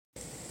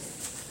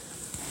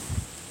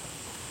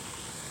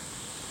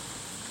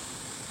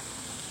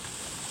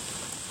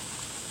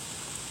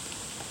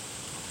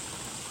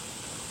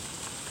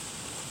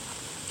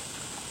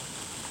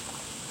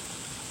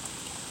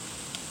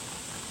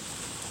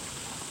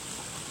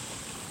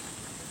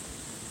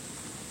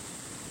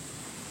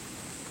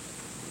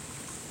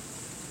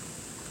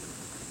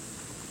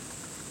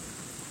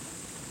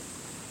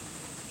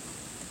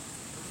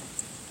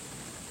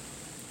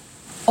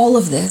All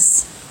of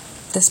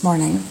this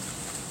morning,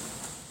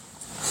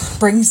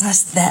 brings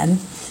us then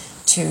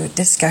to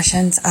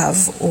discussions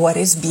of what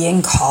is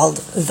being called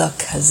the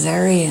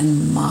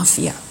Khazarian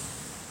Mafia.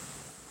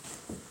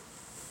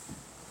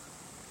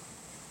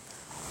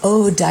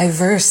 Oh,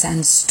 diverse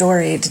and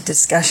storied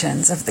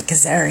discussions of the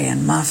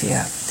Khazarian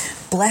Mafia.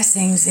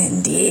 Blessings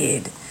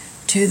indeed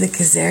to the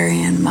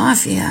Khazarian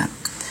Mafia.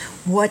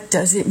 What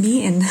does it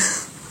mean?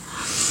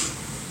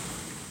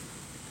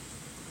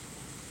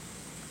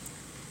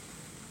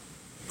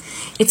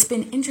 It's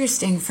been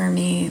interesting for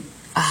me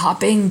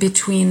hopping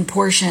between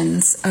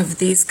portions of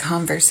these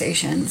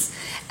conversations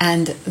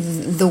and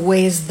the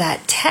ways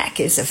that tech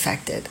is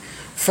affected.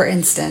 For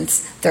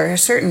instance, there are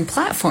certain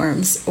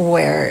platforms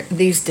where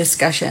these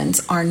discussions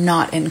are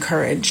not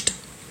encouraged.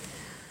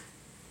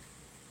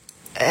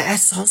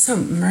 It's also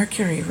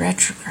Mercury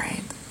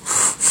retrograde,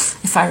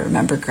 if I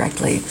remember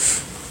correctly.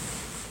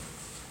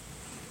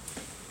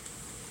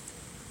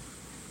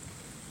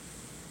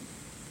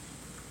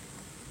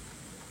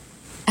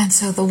 And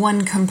so the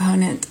one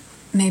component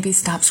maybe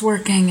stops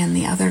working and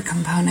the other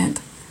component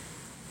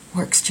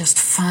works just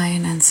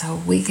fine, and so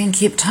we can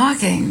keep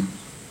talking.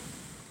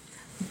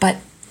 But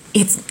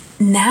it's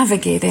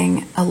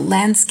navigating a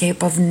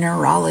landscape of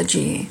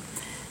neurology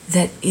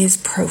that is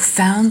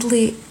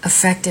profoundly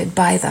affected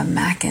by the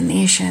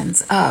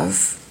machinations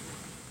of,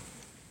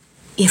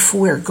 if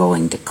we're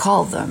going to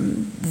call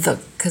them,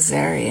 the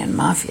Khazarian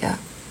Mafia.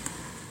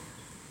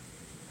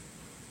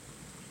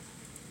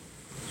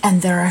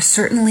 And there are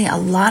certainly a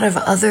lot of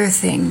other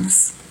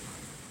things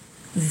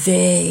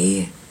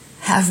they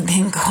have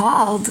been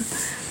called,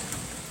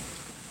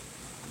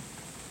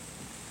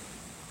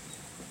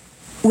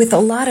 with a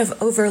lot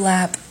of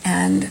overlap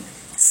and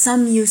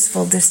some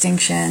useful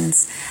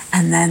distinctions,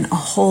 and then a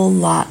whole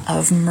lot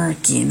of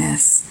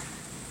murkiness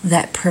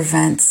that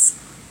prevents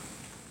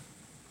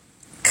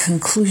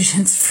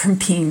conclusions from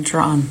being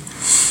drawn.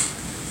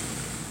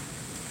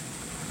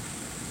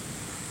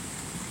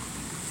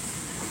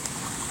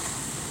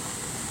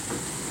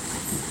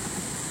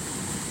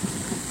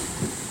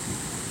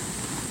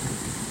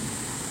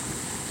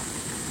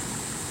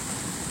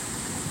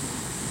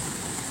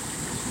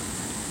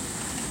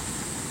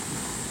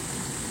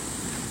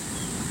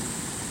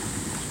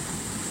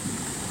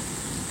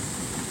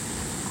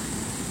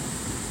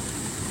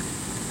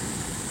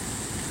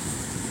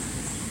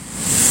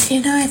 You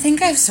know, I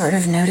think I've sort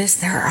of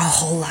noticed there are a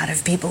whole lot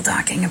of people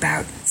talking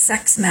about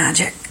sex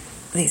magic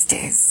these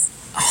days.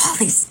 All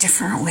these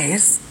different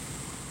ways.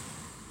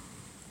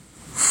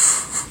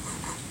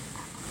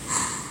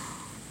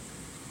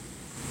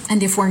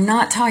 And if we're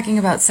not talking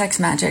about sex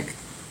magic,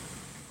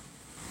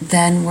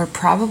 then we're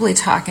probably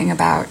talking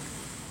about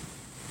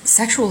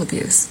sexual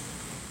abuse.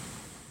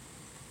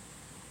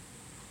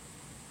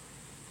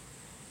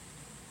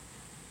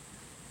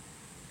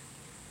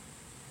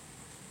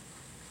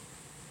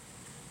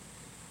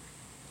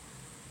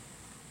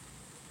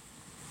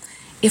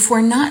 If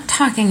we're not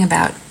talking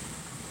about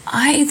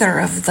either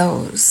of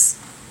those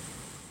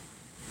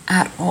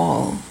at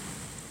all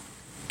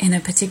in a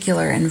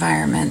particular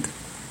environment,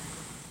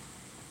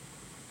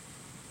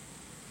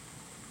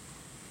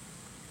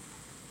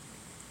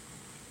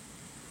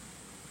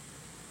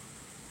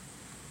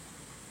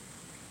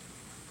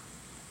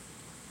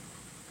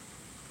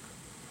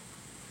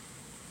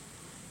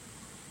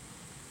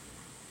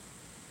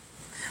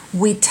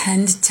 we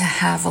tend to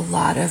have a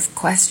lot of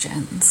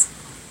questions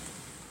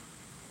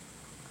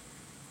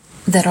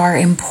that are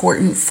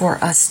important for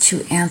us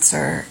to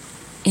answer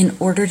in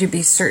order to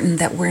be certain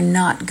that we're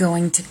not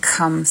going to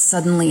come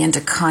suddenly into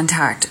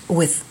contact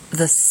with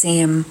the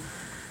same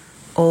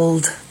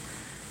old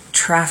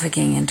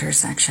trafficking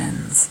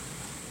intersections.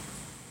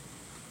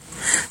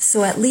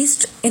 So at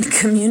least in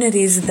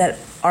communities that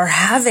are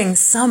having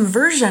some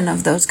version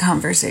of those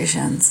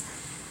conversations,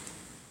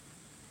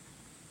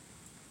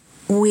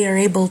 we are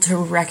able to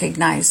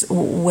recognize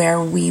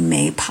where we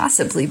may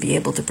possibly be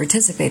able to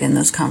participate in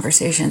those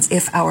conversations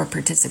if our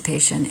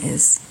participation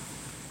is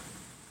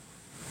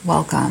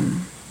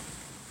welcome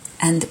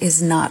and is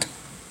not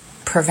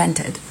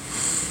prevented.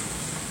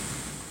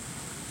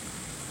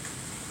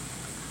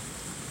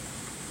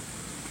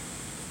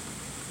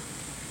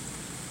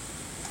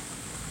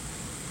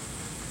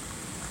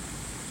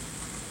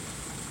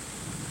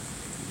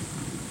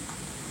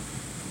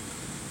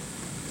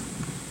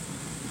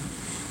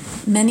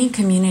 Many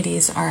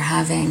communities are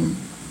having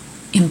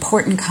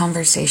important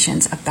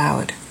conversations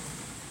about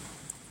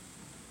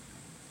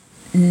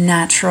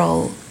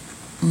natural,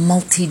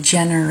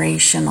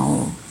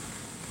 multi-generational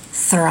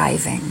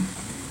thriving,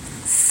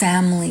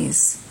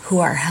 families who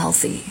are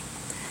healthy,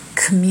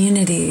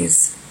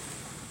 communities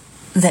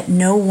that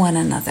know one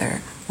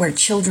another, where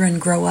children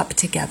grow up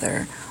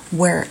together,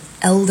 where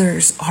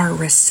elders are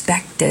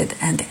respected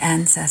and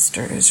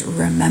ancestors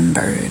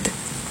remembered.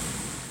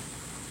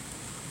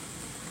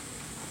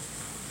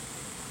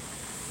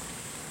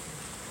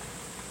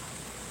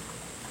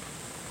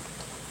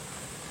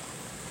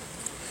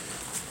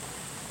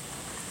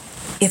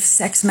 If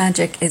sex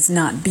magic is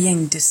not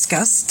being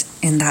discussed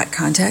in that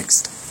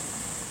context,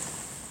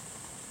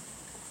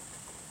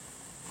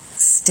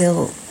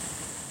 still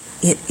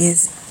it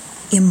is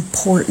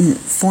important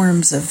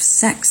forms of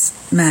sex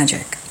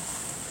magic.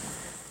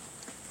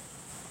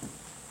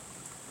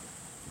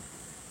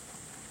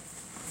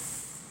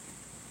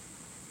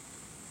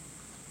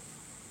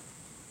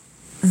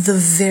 The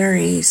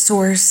very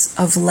source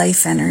of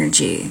life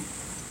energy,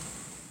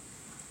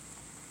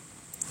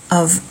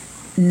 of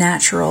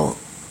natural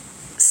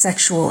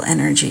sexual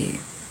energy,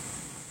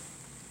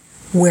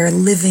 where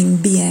living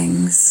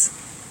beings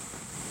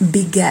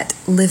beget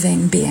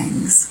living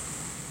beings.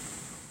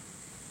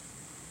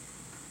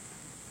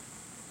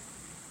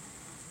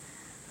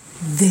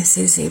 This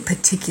is a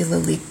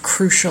particularly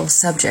crucial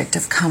subject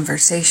of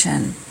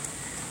conversation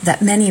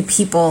that many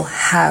people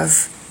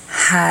have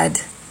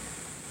had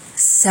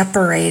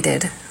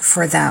separated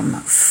for them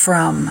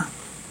from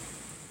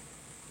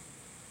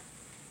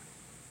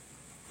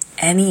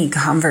any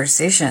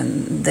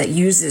conversation that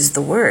uses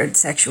the word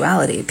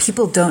sexuality.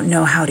 People don't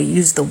know how to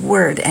use the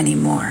word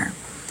anymore.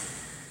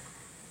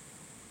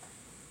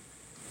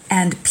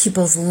 And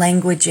people's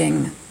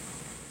languaging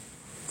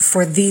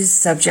for these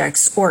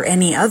subjects or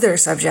any other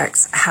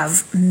subjects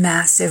have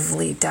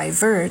massively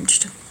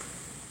diverged.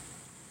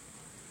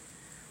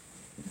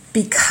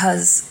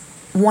 Because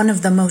one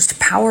of the most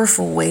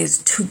powerful ways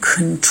to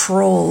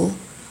control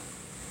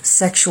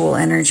sexual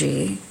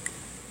energy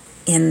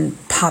in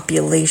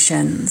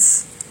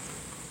populations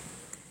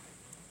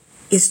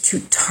is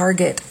to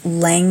target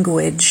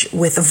language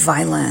with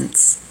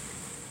violence.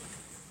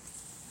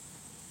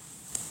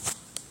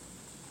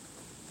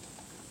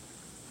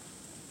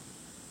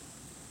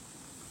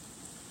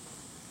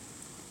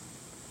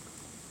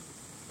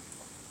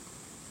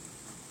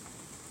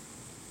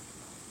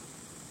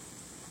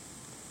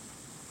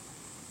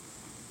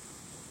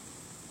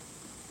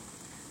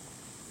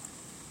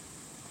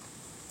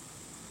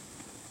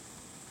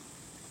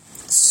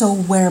 So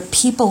where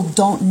people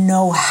don't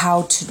know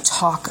how to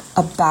talk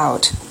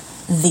about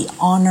the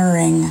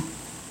honoring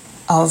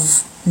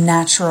of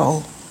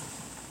natural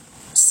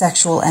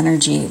sexual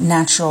energy,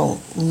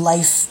 natural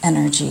life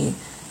energy,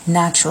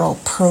 natural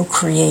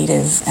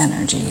procreative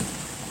energy,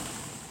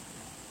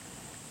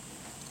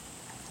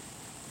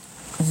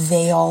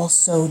 they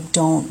also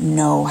don't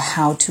know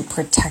how to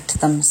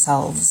protect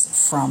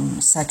themselves from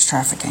sex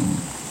trafficking.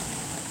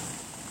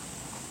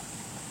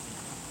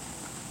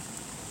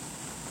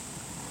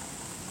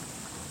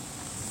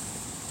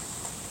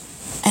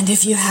 And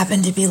if you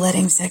happen to be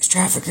letting sex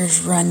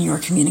traffickers run your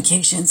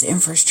communications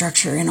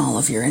infrastructure in all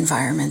of your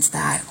environments,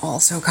 that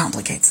also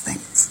complicates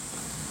things.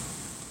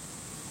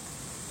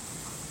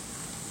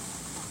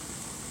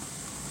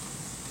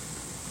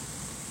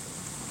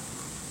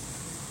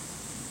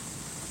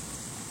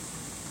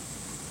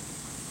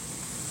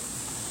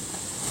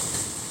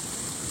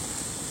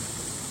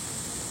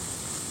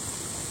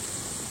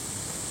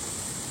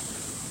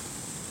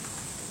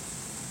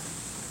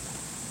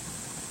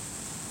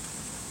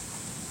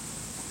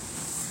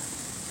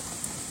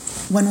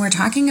 When we're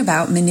talking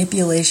about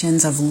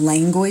manipulations of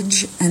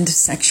language and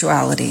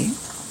sexuality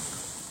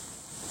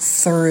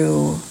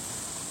through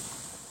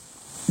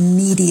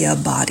media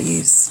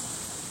bodies,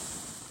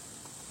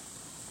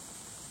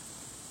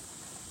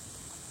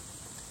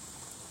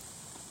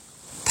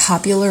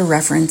 popular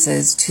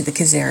references to the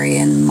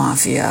Khazarian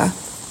mafia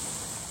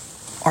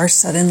are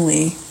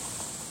suddenly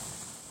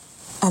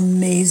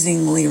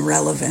amazingly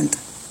relevant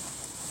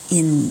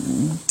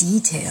in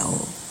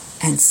detail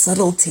and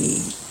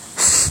subtlety.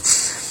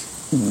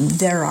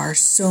 There are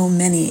so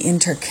many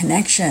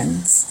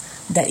interconnections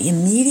that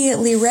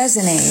immediately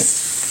resonate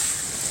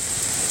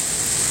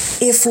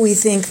if we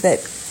think that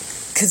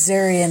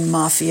Khazarian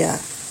mafia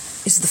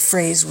is the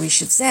phrase we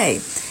should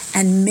say.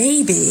 And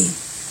maybe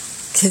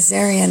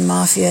Khazarian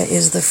mafia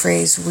is the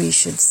phrase we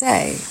should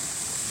say.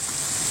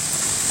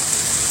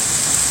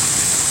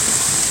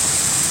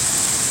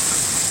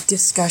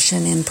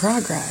 Discussion in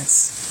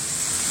progress.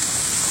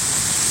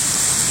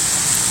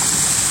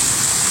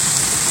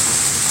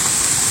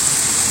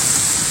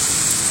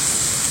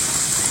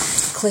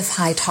 Cliff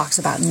High talks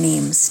about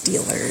name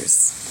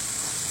stealers.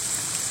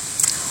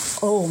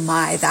 Oh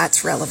my,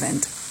 that's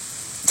relevant.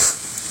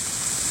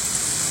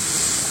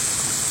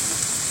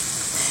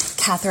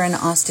 Catherine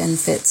Austin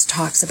Fitts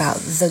talks about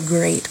the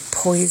great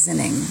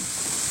poisoning.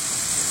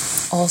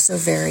 Also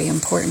very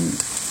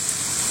important.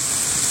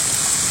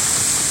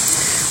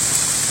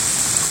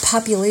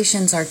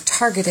 Populations are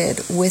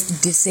targeted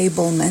with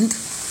disablement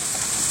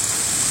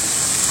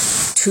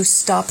to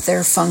stop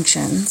their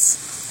functions,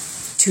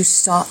 to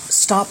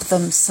stop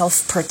them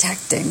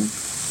self-protecting,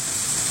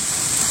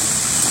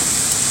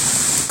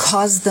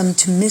 cause them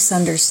to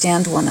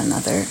misunderstand one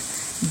another,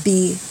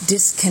 be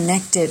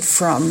disconnected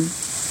from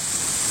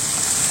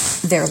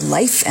their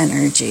life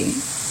energy.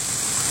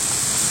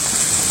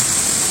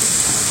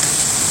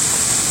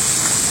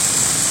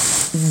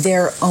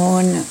 Their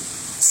own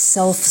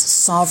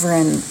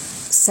self-sovereign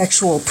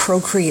sexual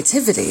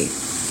procreativity,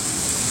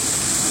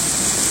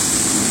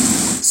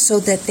 so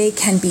that they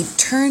can be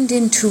turned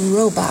into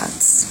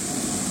robots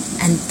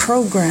and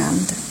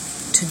programmed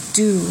to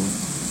do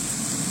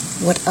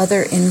what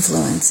other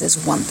influences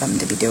want them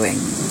to be doing.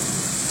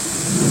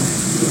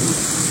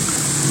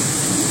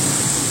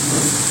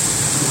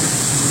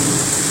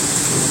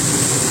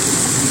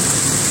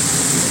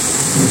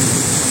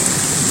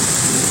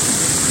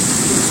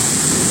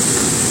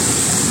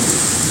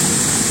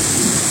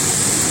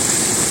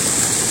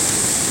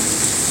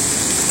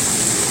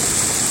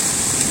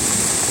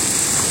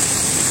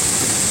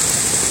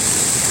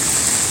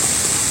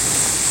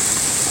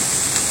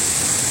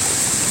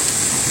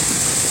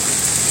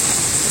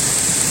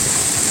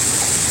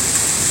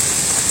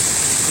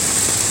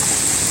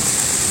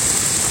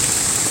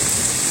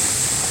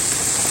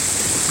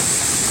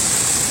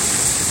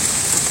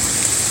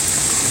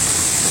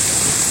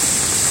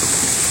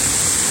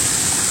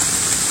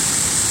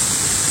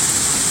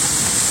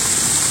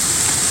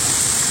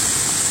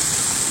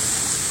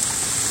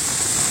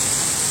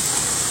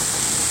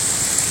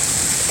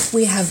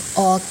 We have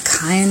all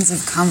kinds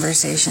of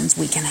conversations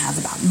we can have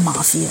about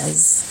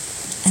mafias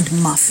and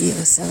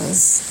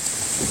mafiosos.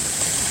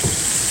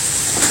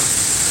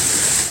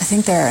 I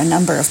think there are a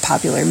number of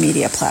popular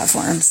media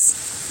platforms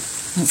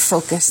that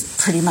focus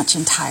pretty much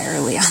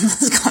entirely on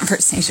those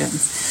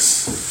conversations.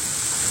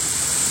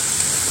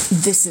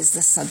 This is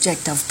the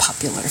subject of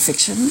popular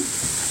fiction.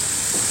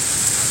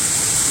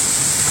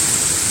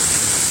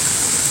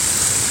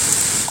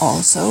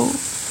 Also,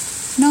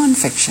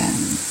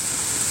 nonfiction.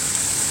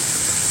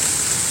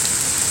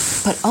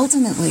 But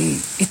ultimately,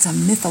 it's a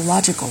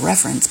mythological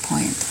reference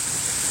point.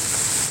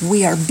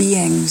 We are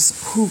beings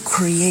who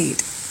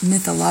create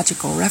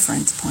mythological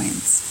reference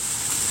points.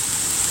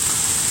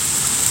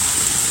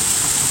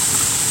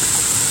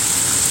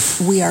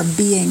 We are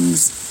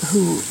beings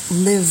who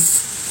live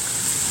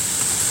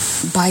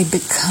by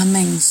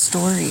becoming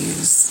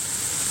stories,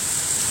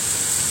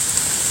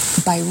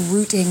 by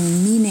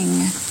rooting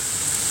meaning.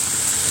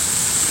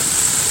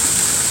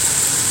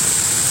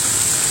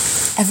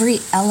 Every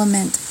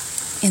element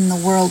in the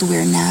world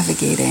we're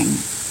navigating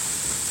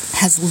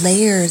has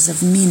layers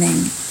of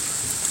meaning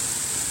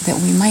that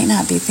we might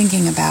not be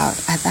thinking about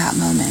at that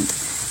moment.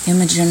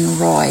 Imogen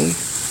Roy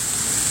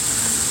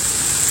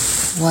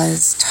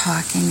was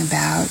talking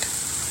about,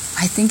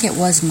 I think it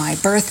was my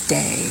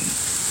birthday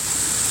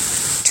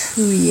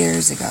 2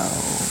 years ago.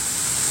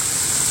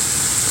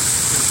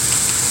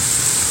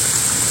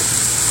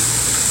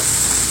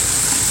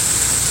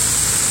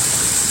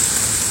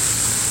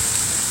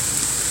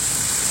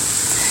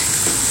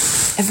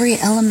 Every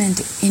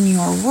element in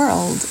your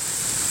world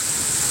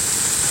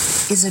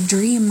is a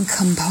dream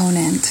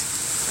component,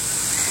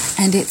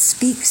 and it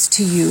speaks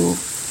to you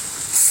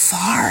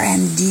far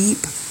and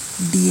deep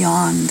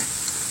beyond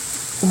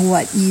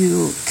what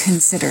you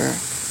consider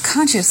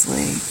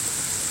consciously.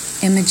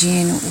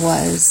 Imogene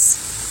was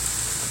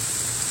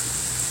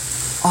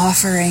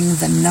offering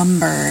the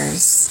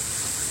numbers.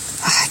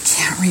 I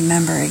can't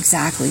remember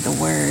exactly the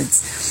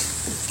words.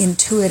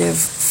 Intuitive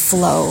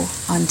Flow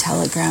on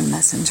Telegram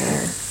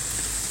Messenger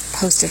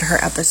posted her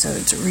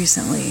episodes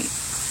recently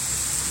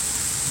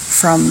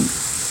from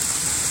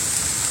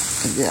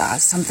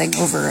something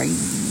over a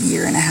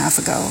year and a half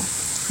ago.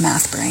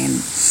 Math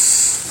Brain.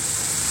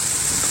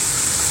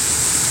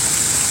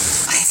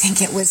 I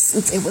think it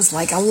was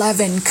like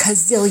 11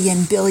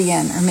 gazillion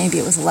billion, or maybe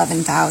it was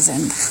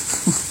 11,000,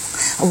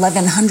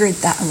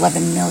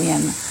 11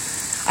 million.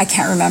 I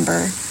can't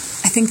remember.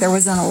 I think there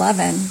was an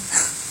 11.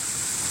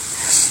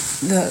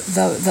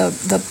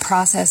 The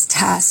process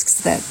tasks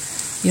that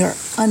your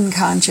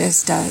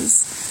unconscious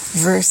does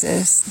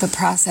versus the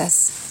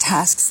process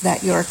tasks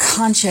that your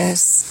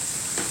conscious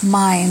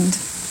mind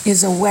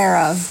is aware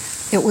of.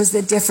 It was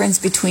the difference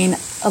between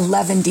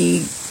 11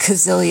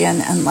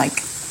 gazillion and like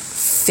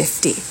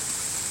 50.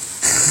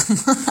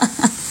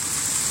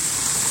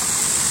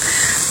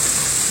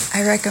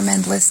 I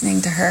recommend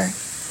listening to her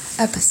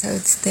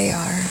episodes. They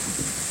are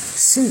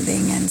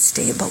soothing and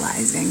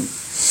stabilizing.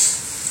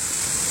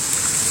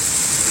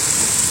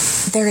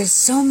 There is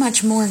so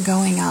much more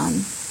going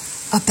on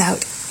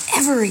about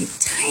every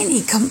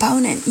tiny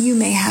component you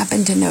may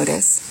happen to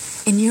notice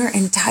in your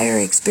entire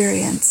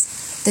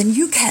experience than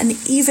you can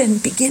even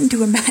begin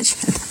to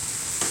imagine.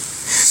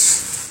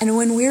 And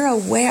when we're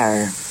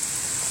aware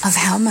of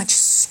how much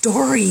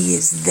story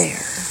is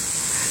there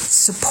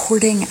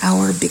supporting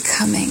our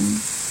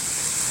becoming,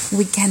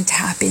 we can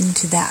tap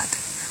into that.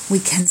 We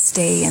can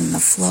stay in the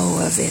flow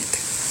of it.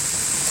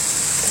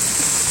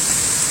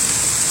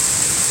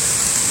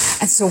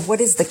 And so what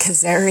is the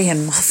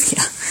Khazarian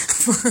Mafia?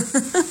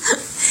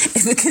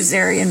 The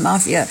Khazarian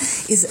Mafia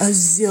is a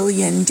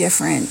zillion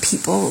different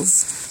people's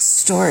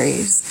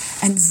stories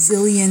and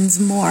zillions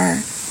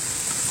more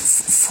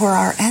for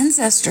our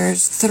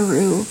ancestors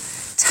through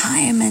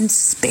time and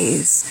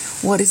space.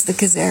 What is the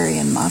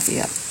Khazarian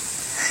Mafia?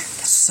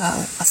 It's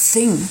a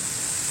thing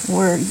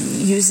we're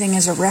using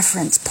as a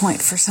reference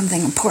point for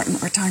something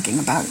important we're talking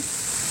about.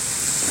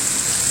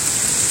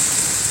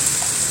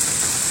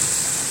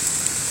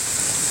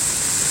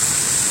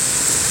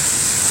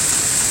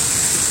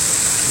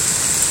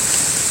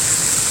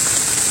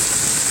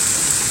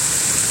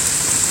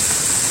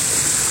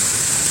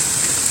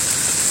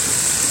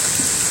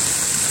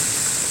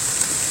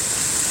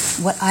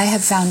 What I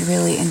have found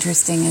really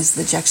interesting is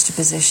the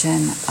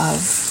juxtaposition of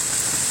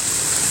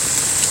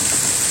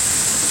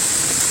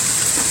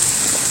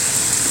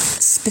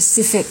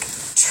specific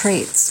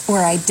traits or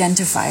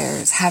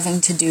identifiers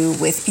having to do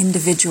with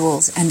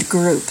individuals and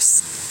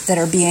groups that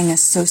are being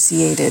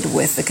associated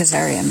with the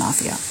Khazarian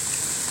mafia.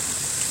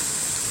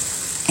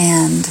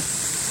 And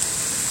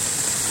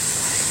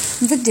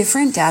the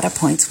different data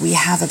points we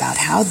have about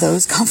how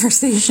those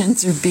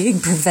conversations are being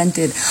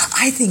prevented,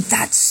 I think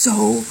that's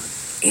so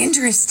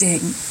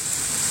interesting.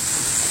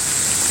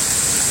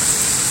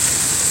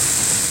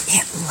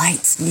 It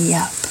lights me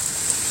up.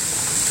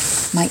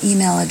 My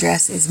email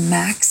address is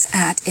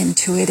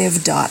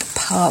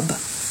max@intuitive.pub.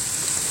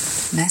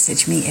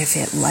 Message me if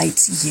it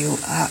lights you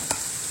up.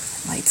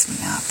 It lights me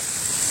up.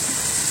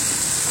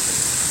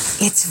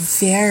 It's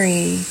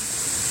very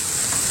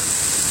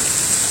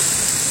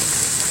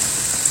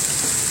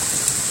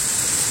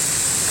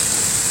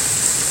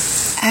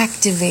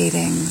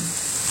activating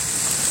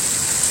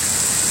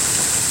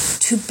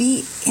to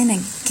be in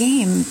a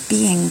game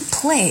being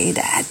played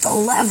at the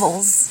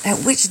levels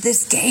at which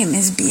this game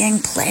is being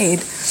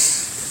played.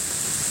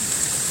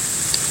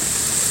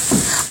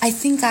 I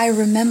think I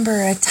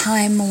remember a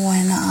time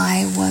when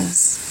I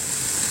was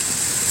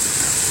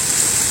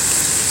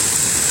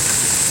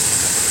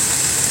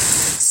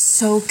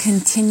so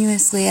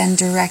continuously and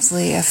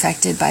directly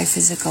affected by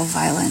physical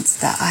violence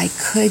that I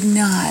could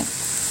not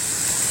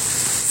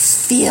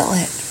feel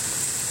it.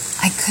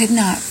 I could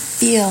not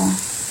feel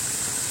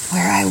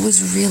where I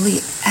was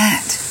really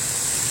at.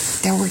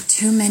 There were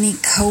too many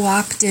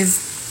co-optive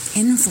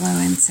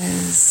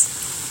influences.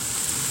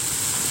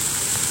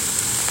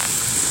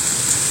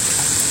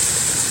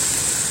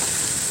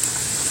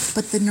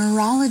 But the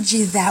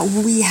neurology that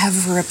we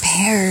have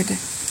repaired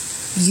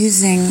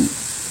using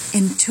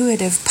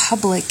intuitive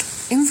public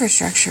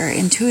infrastructure,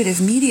 intuitive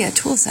media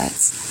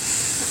toolsets,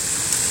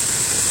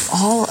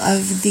 all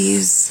of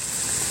these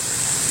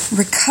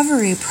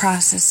recovery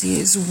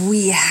processes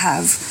we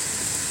have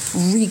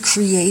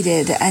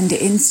recreated and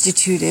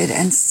instituted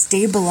and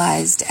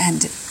stabilized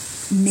and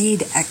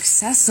made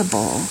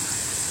accessible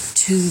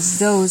to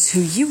those who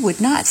you would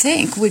not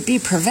think would be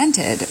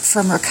prevented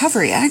from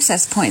recovery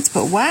access points.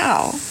 But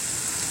wow,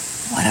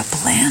 what a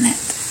planet.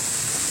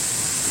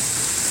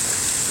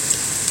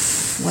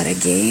 What a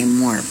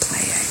game we're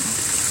playing.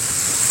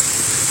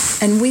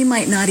 And we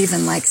might not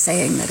even like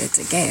saying that it's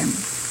a game,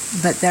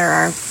 but there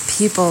are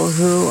people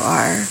who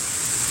are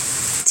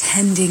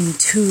tending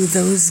to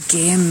those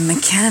game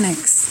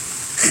mechanics.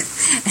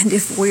 And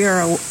if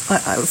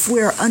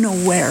we're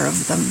unaware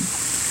of them,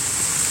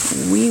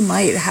 we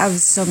might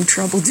have some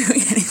trouble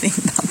doing anything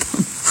about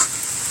them.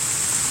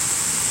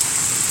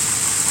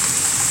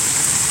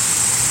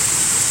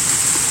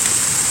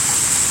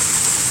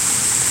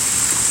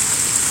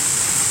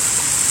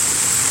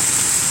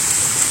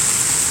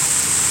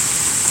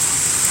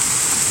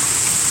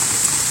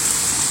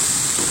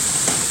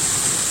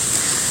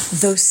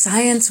 Though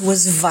science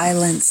was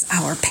violence,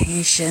 our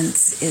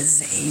patience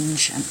is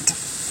ancient.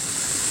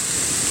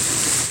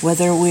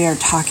 Whether we are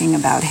talking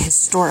about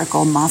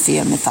historical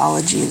mafia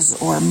mythologies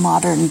or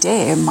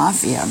modern-day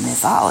mafia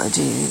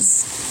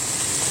mythologies,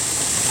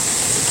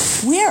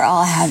 we're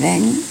all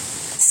having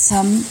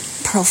some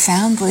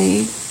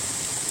profoundly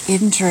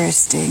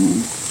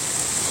interesting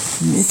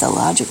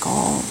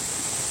mythological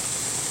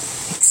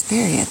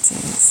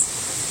experiences.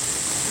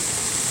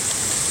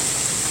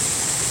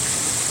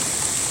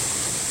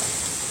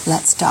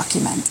 Let's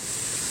document.